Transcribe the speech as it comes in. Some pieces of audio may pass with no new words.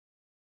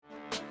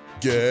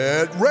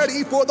Get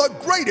ready for the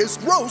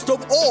greatest roast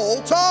of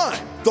all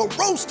time, the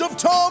Roast of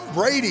Tom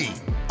Brady,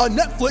 a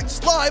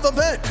Netflix live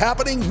event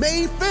happening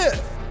May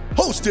 5th.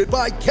 Hosted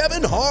by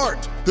Kevin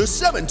Hart, the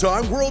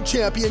 7-time world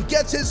champion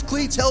gets his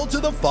cleats held to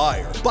the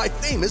fire by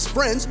famous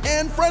friends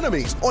and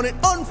frenemies on an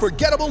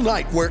unforgettable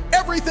night where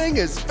everything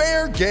is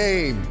fair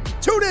game.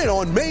 Tune in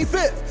on May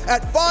 5th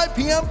at 5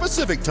 p.m.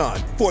 Pacific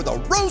time for the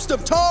Roast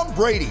of Tom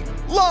Brady,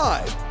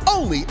 live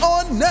only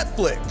on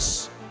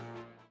Netflix.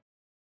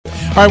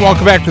 All right,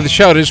 welcome back to the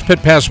show. It is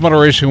Pit Pass Motor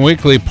Racing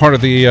Weekly, part of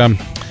the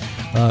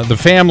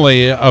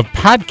family of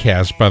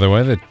podcasts, by the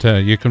way,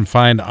 that you can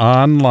find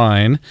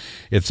online.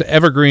 It's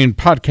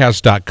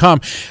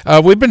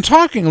evergreenpodcast.com. We've been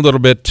talking a little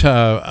bit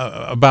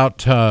about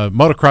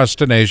motocross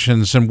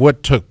donations and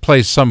what took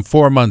place some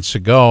 4 months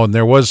ago, and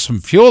there was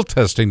some fuel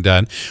testing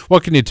done.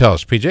 What can you tell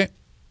us, PJ?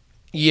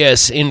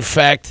 Yes, in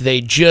fact,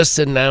 they just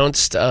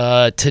announced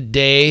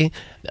today,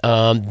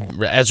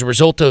 as a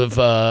result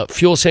of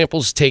fuel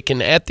samples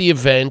taken at the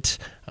event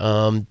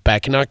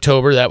back in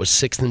October, that was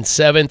 6th and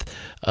 7th,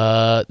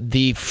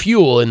 the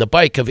fuel in the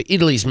bike of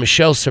Italy's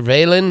Michele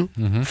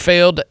Cervellin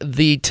failed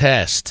the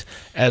test.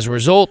 As a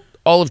result,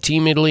 all of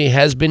Team Italy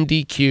has been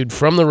DQ'd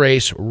from the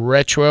race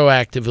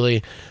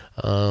retroactively.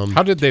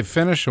 How did they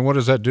finish, and what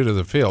does that do to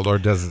the field, or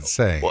does it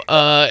say?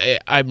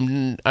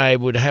 I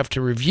would have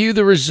to review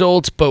the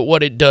results, but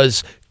what it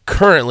does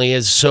currently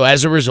is, so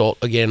as a result,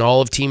 again,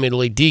 all of Team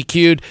Italy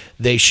DQ'd.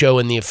 They show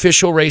in the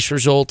official race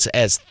results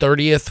as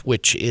 30th,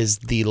 which is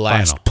the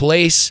last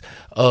place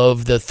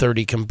of the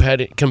 30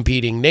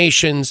 competing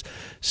nations.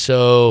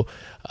 So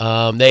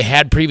they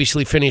had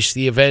previously finished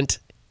the event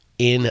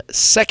in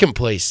second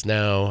place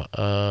now.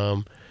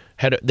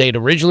 They'd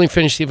originally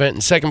finished the event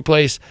in second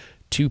place,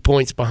 2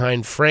 points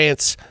behind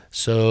France,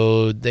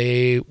 so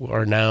they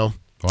are now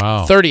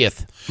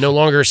 30th, no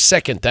longer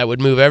second. That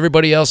would move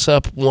everybody else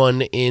up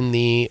one in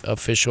the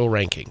official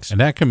rankings.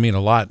 And that can mean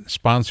a lot,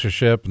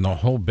 sponsorship and the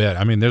whole bit.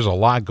 I mean, there's a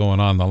lot going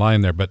on the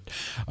line there, but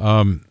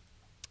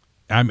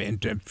I mean,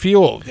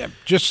 fuel,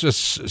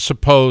 just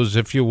suppose,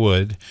 if you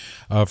would,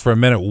 for a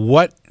minute,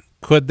 what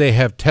could they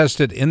have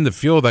tested in the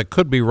fuel that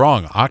could be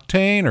wrong?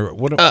 Octane or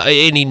what?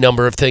 Any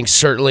number of things,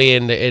 certainly,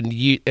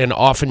 and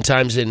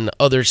oftentimes in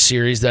other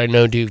series that I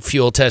know do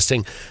fuel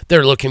testing,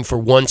 they're looking for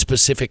one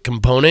specific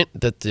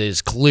component that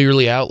is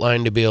clearly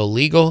outlined to be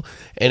illegal.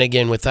 And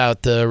again,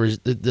 without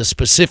the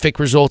specific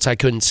results, I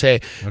couldn't say.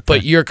 Okay.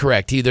 But you're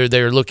correct. Either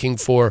they're looking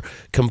for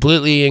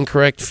completely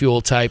incorrect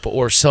fuel type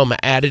or some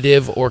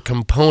additive or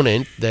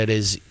component that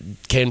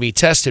can be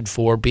tested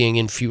for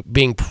being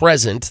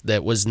present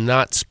that was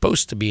not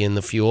supposed to be in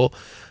the fuel,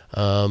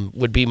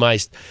 would be my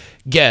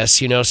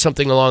guess,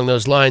 something along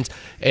those lines.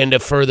 And to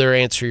further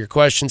answer your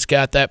question,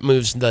 Scott, that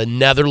moves the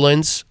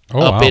Netherlands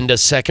into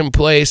second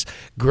place,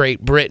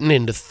 Great Britain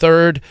into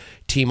third,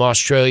 Team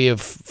Australia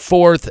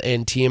fourth,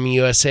 and Team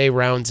USA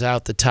rounds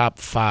out the top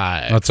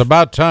five. Well, it's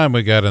about time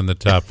we got in the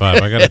top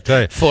five, I got to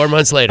tell you. 4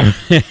 months later.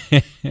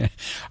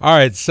 All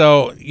right,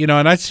 so,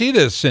 and I see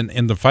this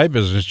in the fight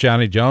business.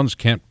 Johnny Jones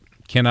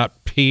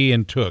cannot pee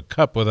into a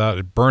cup without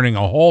it burning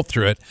a hole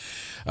through it.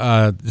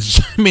 I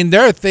mean,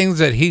 there are things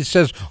that he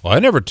says, well, I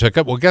never took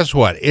it. Well, guess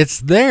what?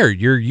 It's there.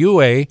 Your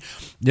UA,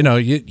 you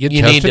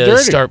need to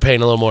start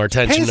paying a little more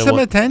attention. Pay some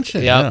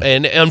attention. Yeah,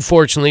 and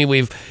unfortunately,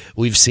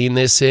 we've seen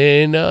this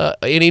in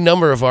any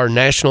number of our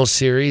national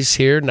series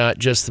here, not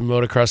just the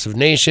Motocross of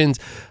Nations.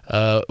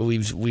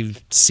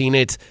 We've seen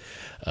it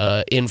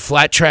in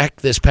flat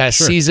track this past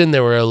season.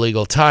 There were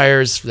illegal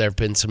tires. There have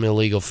been some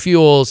illegal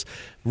fuels.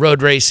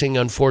 Road racing,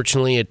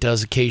 unfortunately, it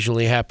does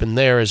occasionally happen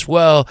there as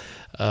well.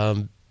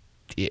 And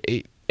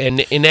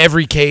in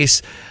every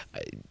case,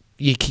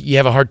 you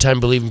have a hard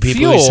time believing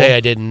people who say I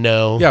didn't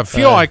know. Yeah,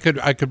 fuel, I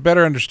could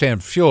better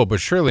understand fuel,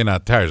 but surely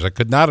not tires. I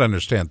could not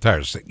understand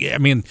tires. I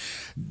mean,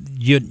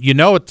 you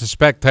know what the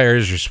spec tire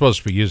is you're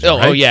supposed to be using,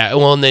 right? Oh, yeah.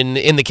 Well, and then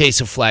in the case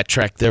of flat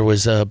track, there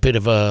was a bit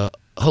of a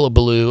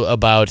hullabaloo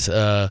about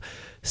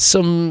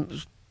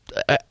some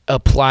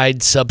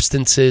applied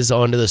substances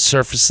onto the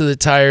surface of the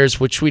tires,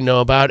 which we know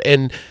about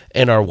and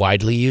are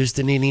widely used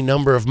in any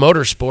number of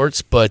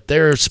motorsports, but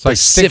they're specifically like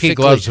sticky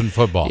gloves in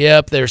football.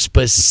 Yep, they're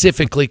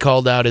specifically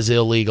called out as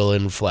illegal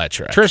in flat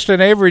track.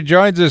 Tristan Avery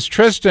joins us.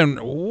 Tristan,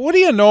 what do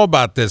you know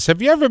about this?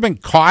 Have you ever been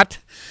caught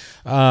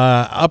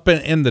up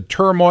in the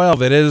turmoil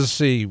that is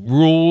the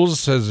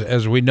rules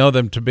as we know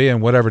them to be in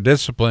whatever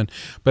discipline?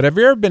 But have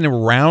you ever been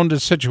around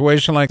a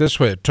situation like this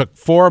where it took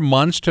 4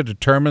 months to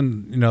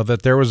determine,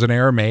 that there was an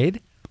error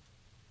made?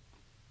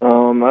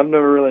 I've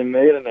never really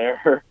made an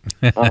error,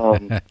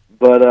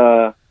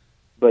 but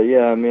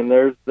yeah, I mean,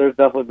 there's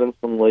definitely been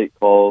some late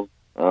calls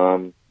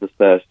this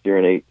past year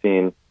in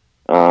 2018.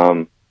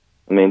 I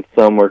mean,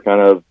 some were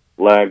kind of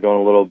lagged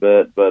on a little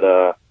bit, but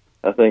I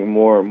think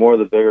more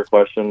the bigger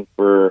question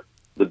for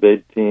the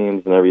big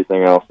teams and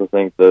everything else, I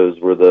think those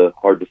were the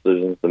hard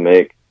decisions to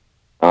make.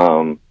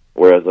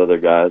 Whereas other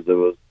guys, it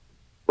was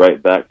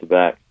right back to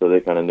back, so they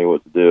kind of knew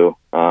what to do.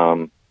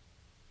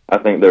 I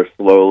think they're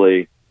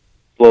slowly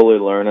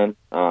learning,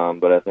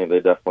 but I think they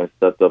definitely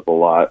stepped up a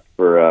lot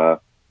for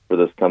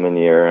this coming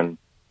year, and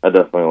I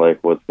definitely like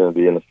what's going to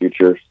be in the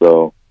future.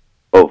 So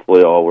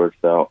hopefully it all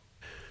works out.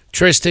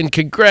 Tristan,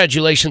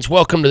 congratulations.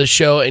 Welcome to the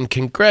show, and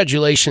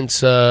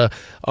congratulations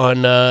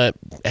on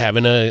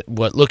having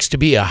what looks to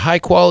be a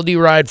high-quality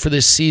ride for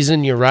this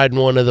season. You're riding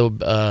one of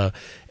the,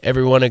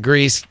 everyone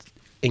agrees,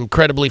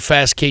 incredibly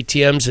fast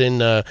KTMs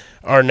in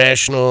our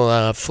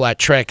national flat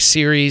track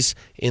series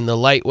in the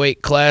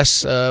lightweight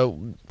class.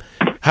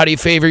 How do you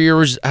favor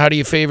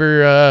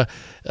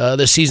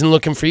the season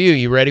looking for you?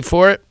 You ready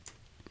for it?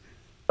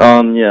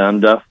 Yeah, I'm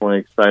definitely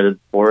excited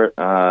for it.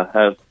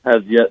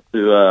 Have yet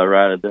to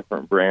ride a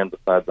different brand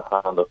besides the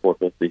Honda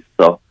 450,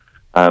 so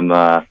I'm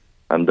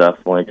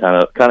definitely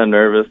kind of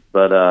nervous,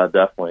 but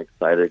definitely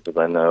excited because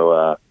I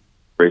know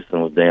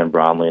racing with Dan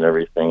Bromley and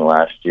everything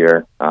last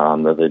year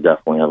that they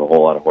definitely have a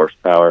whole lot of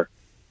horsepower.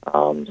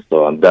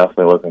 So I'm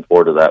definitely looking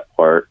forward to that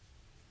part.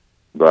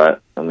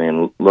 But I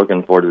mean,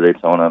 looking forward to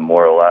Daytona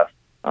more or less.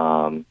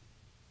 Kind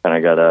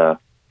of got a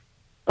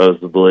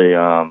supposedly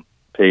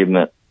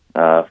pavement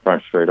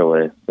front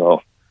straightaway,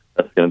 so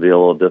that's going to be a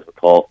little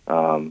difficult.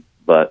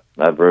 But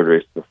I've road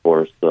raced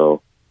before,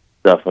 so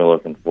definitely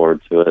looking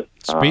forward to it.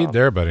 Speed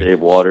there, buddy. Dave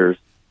Waters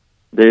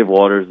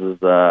is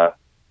the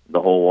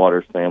whole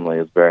Waters family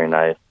is very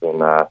nice,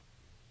 and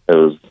it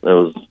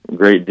was a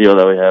great deal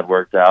that we had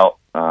worked out.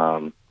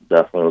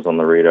 Definitely was on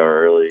the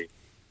radar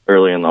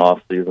early in the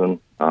off season,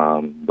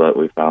 but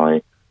we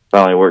finally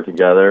worked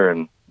together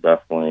and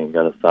definitely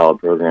got a solid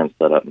program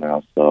set up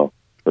now. So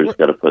we just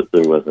got to put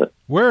through with it.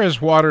 Where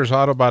is Waters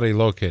Auto Body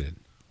located?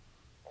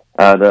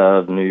 Out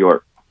of New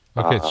York.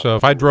 Okay, so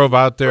if I drove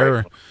out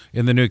there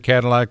in the new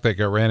Cadillac that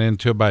got ran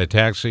into by a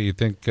taxi, you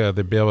think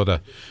they'd be able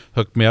to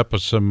hook me up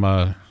with some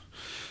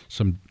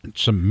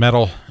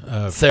metal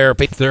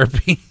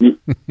therapy?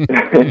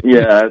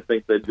 Yeah, I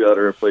think they'd be able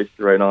to replace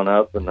you right on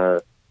up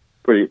and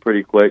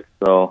pretty quick.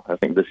 So I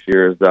think this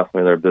year is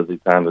definitely their busy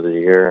time of the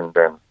year, and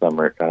during the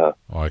summer it kind of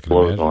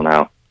blows on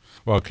out.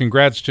 Well,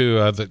 congrats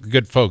to the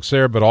good folks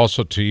there, but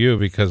also to you,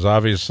 because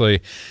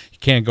obviously you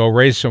can't go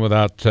racing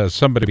without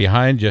somebody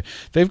behind you.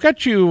 They've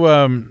got you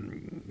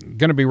going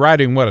to be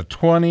riding, a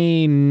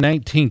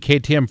 2019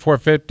 KTM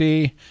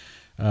 450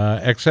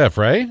 XF,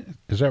 right?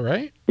 Is that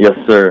right? Yes,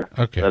 sir.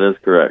 Okay. That is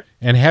correct.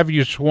 And have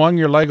you swung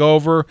your leg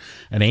over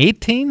an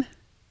 18?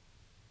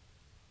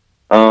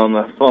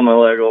 I swung my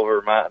leg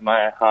over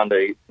my Honda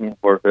 18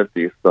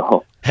 450,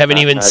 so... Haven't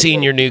even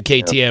seen your new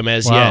KTM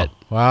as yet.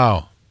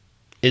 Wow.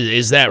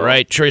 Is that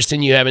right,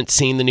 Tristan? You haven't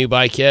seen the new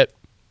bike yet?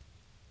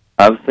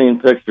 I've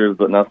seen pictures,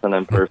 but nothing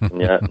in person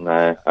yet, and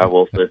I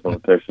will say from the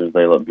pictures,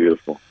 they look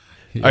beautiful.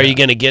 Yeah. Are you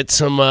going to get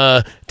some,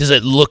 does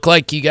it look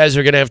like you guys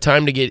are going to have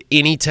time to get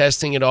any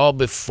testing at all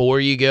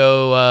before you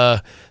go,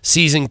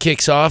 season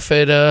kicks off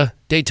at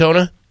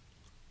Daytona?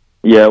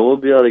 Yeah, we'll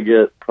be able to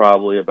get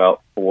probably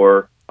about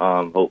 4,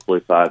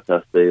 hopefully 5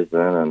 test days in,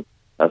 and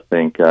I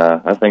think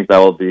that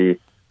will be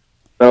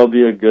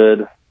a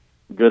good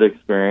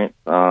experience.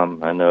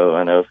 I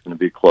know it's going to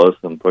be close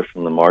and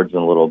pushing the margin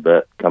a little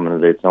bit coming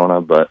to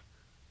Daytona, but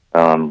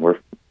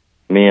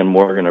me and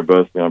Morgan are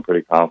both feeling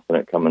pretty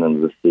confident coming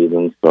into the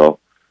season, so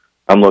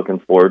I'm looking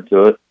forward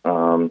to it.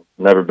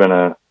 Never been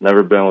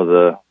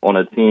on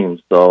a team,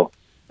 so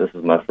this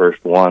is my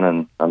first one,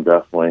 and I'm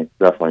definitely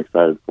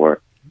excited for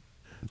it.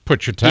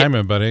 Put your time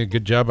in, buddy.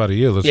 Good job out of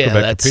you. Let's go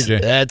back to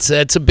PJ.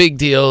 That's a big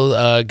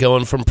deal,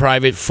 going from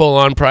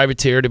full-on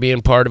privateer to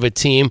being part of a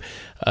team.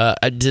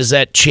 Does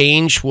that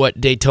change what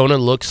Daytona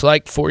looks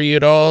like for you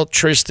at all,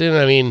 Tristan?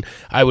 I mean,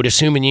 I would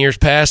assume in years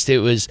past it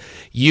was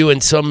you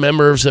and some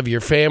members of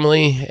your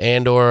family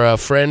and or a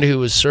friend who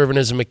was serving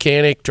as a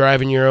mechanic,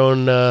 driving your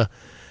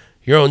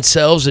own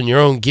selves and your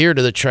own gear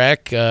to the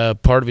track.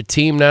 Part of a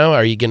team now.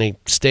 Are you going to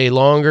stay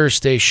longer,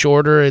 stay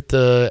shorter at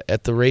the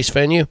race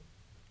venue?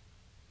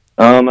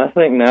 I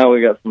think now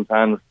we got some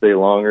time to stay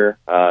longer.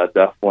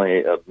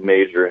 Definitely a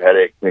major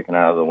headache taken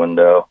out of the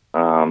window.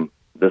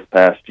 This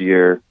past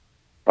year,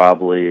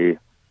 probably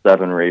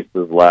 7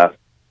 races left.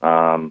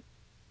 My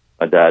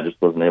dad just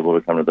wasn't able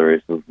to come to the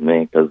races with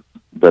me because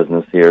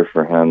business here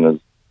for him is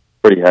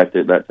pretty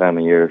hectic that time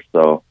of year.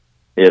 So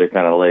he had to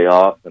kind of lay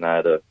off, and I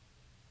had to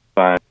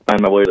find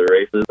my way to the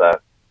races. I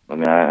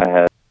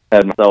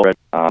had myself ready,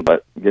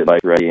 but get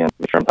bike ready and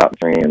make sure I'm top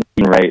training and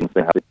eating right and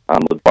stay happy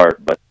with the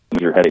part. But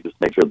your headache, just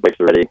make sure the bikes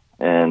are ready.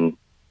 And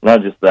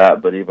not just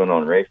that, but even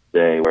on race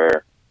day,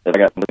 where if I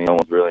got somebody who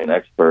was really an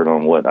expert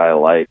on what I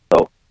like,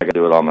 so I could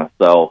do it all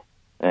myself.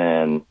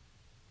 And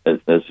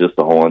it's just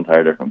a whole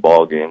entire different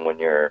ball game when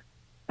you're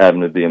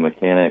having to be a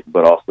mechanic,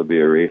 but also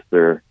be a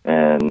racer.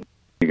 And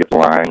you get the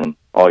line, and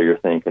all you're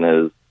thinking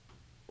is,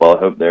 well, I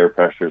hope the air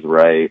pressure's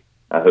right.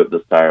 I hope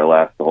this tire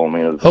lasts the whole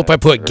main. Hope I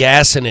put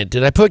gas in it.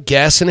 Did I put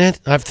gas in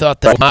it? I've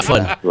thought that was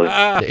fun.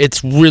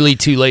 It's really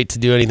too late to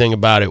do anything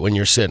about it when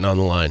you're sitting on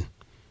the line.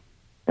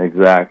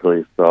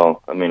 Exactly.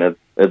 So, I mean,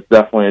 it's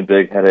definitely a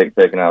big headache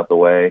taken out the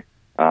way.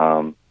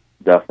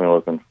 Definitely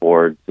looking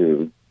forward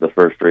to the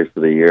first race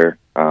of the year.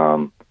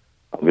 I'll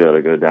be able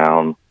to go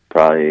down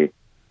probably a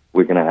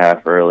week and a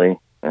half early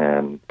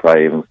and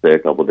probably even stay a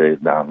couple days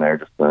down there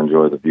just to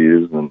enjoy the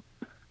views and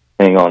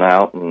hang on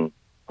out and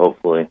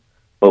hopefully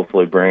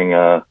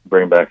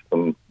bring back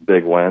some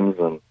big wins,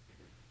 and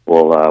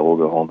we'll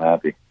go home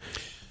happy.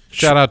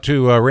 Shout out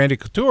to Randy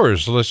Couture,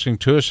 who's listening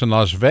to us in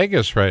Las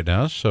Vegas right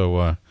now.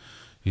 So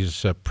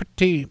he's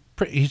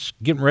he's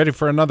getting ready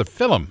for another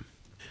film.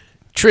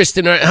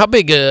 Tristan, how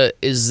big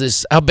is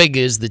this? How big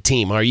is the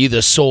team? Are you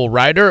the sole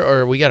rider,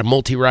 or we got a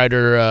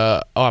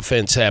multi-rider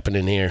offense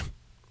happening here?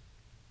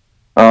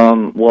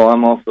 Well,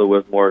 I'm also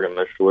with Morgan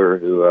Mishler,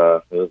 who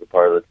is a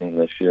part of the team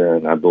this year,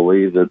 and I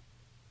believe it's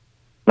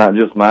not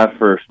just my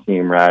first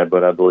team ride,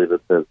 but I believe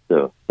it's his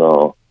too.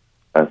 So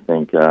I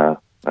think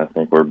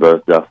we're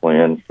both definitely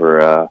in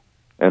for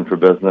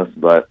business.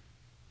 But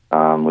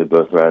we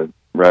both rode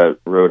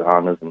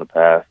Hondas in the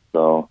past,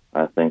 so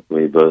I think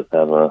we both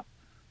have a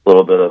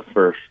little bit of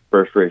first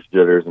race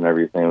jitters and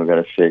everything. We've got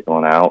to shake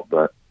one out,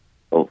 but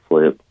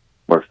hopefully it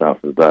works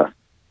out for the best.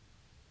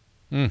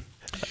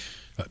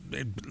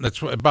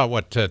 That's about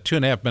what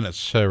 2.5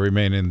 minutes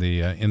remain in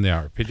the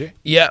hour. PJ?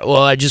 Yeah.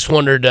 Well, I just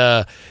wondered,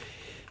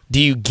 do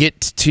you get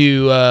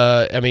to?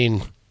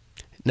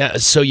 Now,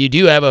 so you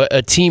do have a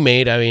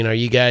teammate. I mean, are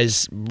you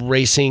guys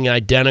racing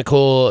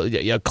identical?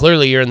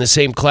 Clearly, you're in the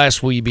same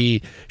class. Will you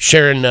be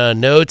sharing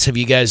notes? Have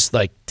you guys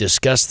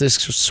discussed this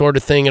sort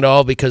of thing at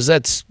all? Because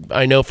that's,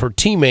 I know, for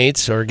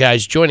teammates or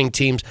guys joining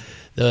teams,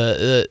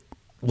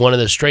 one of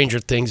the stranger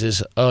things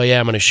is, oh yeah,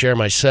 I'm going to share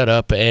my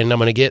setup and I'm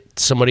going to get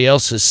somebody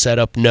else's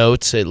setup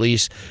notes, at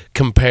least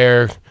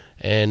compare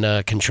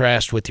and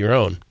contrast with your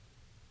own.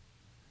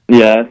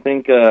 Yeah, I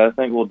think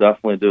we'll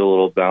definitely do a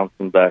little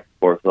bouncing back and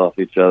forth off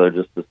each other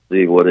just to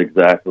see what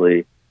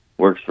exactly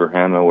works for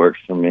him and works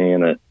for me,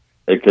 and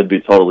it could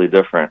be totally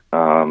different.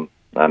 I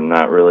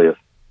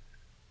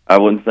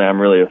wouldn't say I'm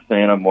really a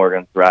fan of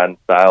Morgan's riding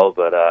style,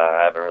 but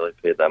I haven't really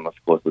paid that much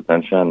close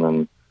attention,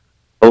 and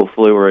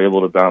hopefully we're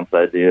able to bounce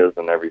ideas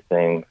and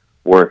everything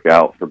work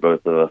out for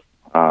both of us.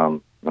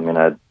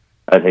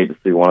 I'd hate to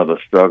see one of us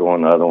struggle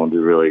and the other one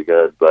do really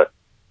good, but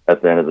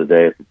at the end of the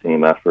day, it's a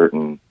team effort,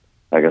 and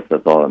I guess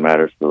that's all that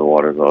matters for the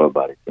Waters Auto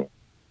Body team.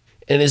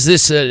 And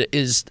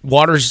is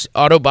Waters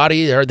Auto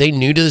Body, are they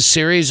new to the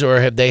series, or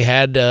have they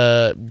had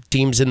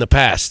teams in the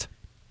past?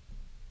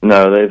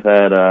 No, they've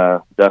had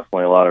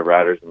definitely a lot of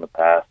riders in the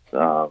past.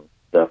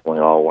 Definitely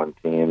all one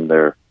team.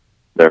 They're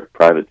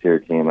privateer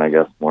team, I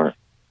guess, more.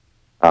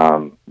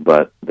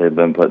 But they've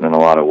been putting in a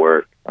lot of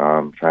work,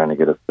 trying to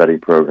get a steady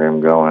program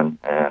going,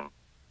 and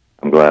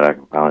I'm glad I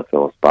can finally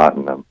fill a spot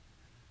in them.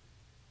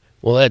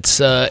 Well, that's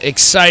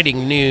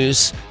exciting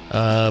news.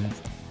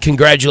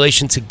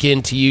 Congratulations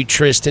again to you,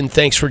 Tristan.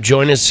 Thanks for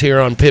joining us here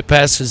on Pit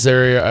Pass.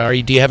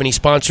 Do you have any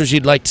sponsors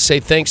you'd like to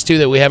say thanks to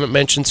that we haven't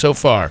mentioned so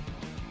far?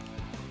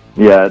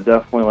 Yeah, I'd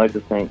definitely like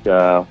to thank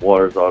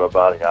Waters Auto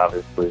Body,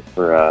 obviously,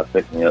 for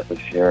picking me up this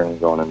year and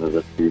going into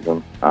this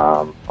season.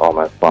 All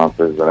my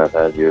sponsors that I've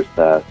had years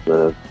past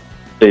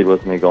stayed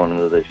with me going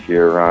into this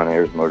year: Ron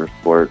Ayers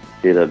Motorsports,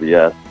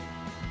 KWS,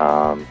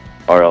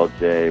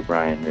 RLJ,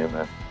 Brian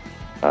Newman,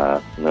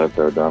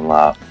 Sunoco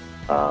Dunlop.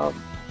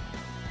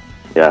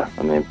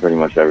 Pretty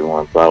much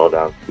everyone. Saddle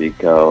Down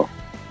Speedco,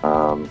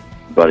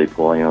 Buddy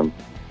Pulliam,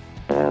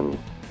 and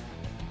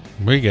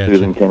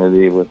Susan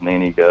Kennedy with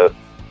Nanny Goat,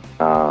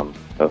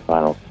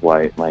 Final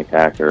Swipe, Mike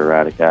Hacker,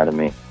 Rad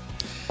Academy.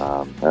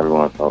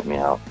 Everyone's helped me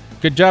out.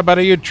 Good job out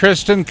of you,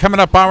 Tristan. Coming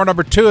up, hour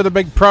number 2 of the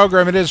big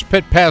program. It is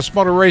Pit Pass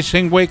Motor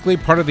Racing Weekly,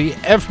 part of the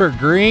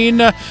Evergreen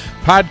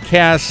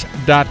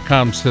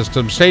Podcast.com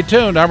system. Stay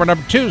tuned. Hour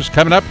number 2 is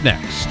coming up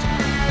next.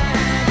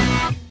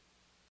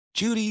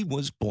 Judy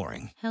was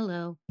boring.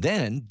 Hello.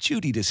 Then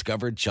Judy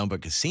discovered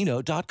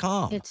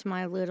ChumbaCasino.com. It's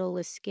my little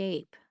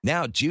escape.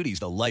 Now Judy's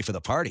the life of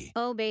the party.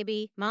 Oh,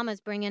 baby, mama's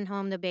bringing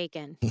home the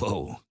bacon.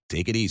 Whoa,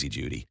 take it easy,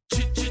 Judy.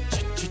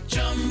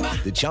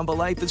 The Chumba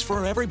life is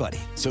for everybody.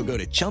 So go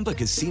to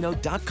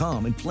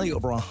ChumbaCasino.com and play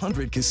over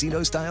 100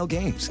 casino-style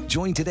games.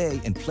 Join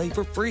today and play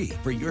for free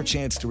for your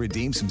chance to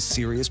redeem some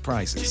serious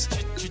prizes.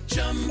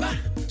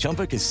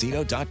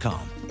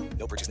 ChumbaCasino.com.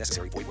 No purchase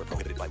necessary. Void where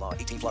prohibited by law.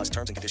 18+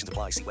 terms and conditions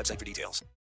apply. See website for details.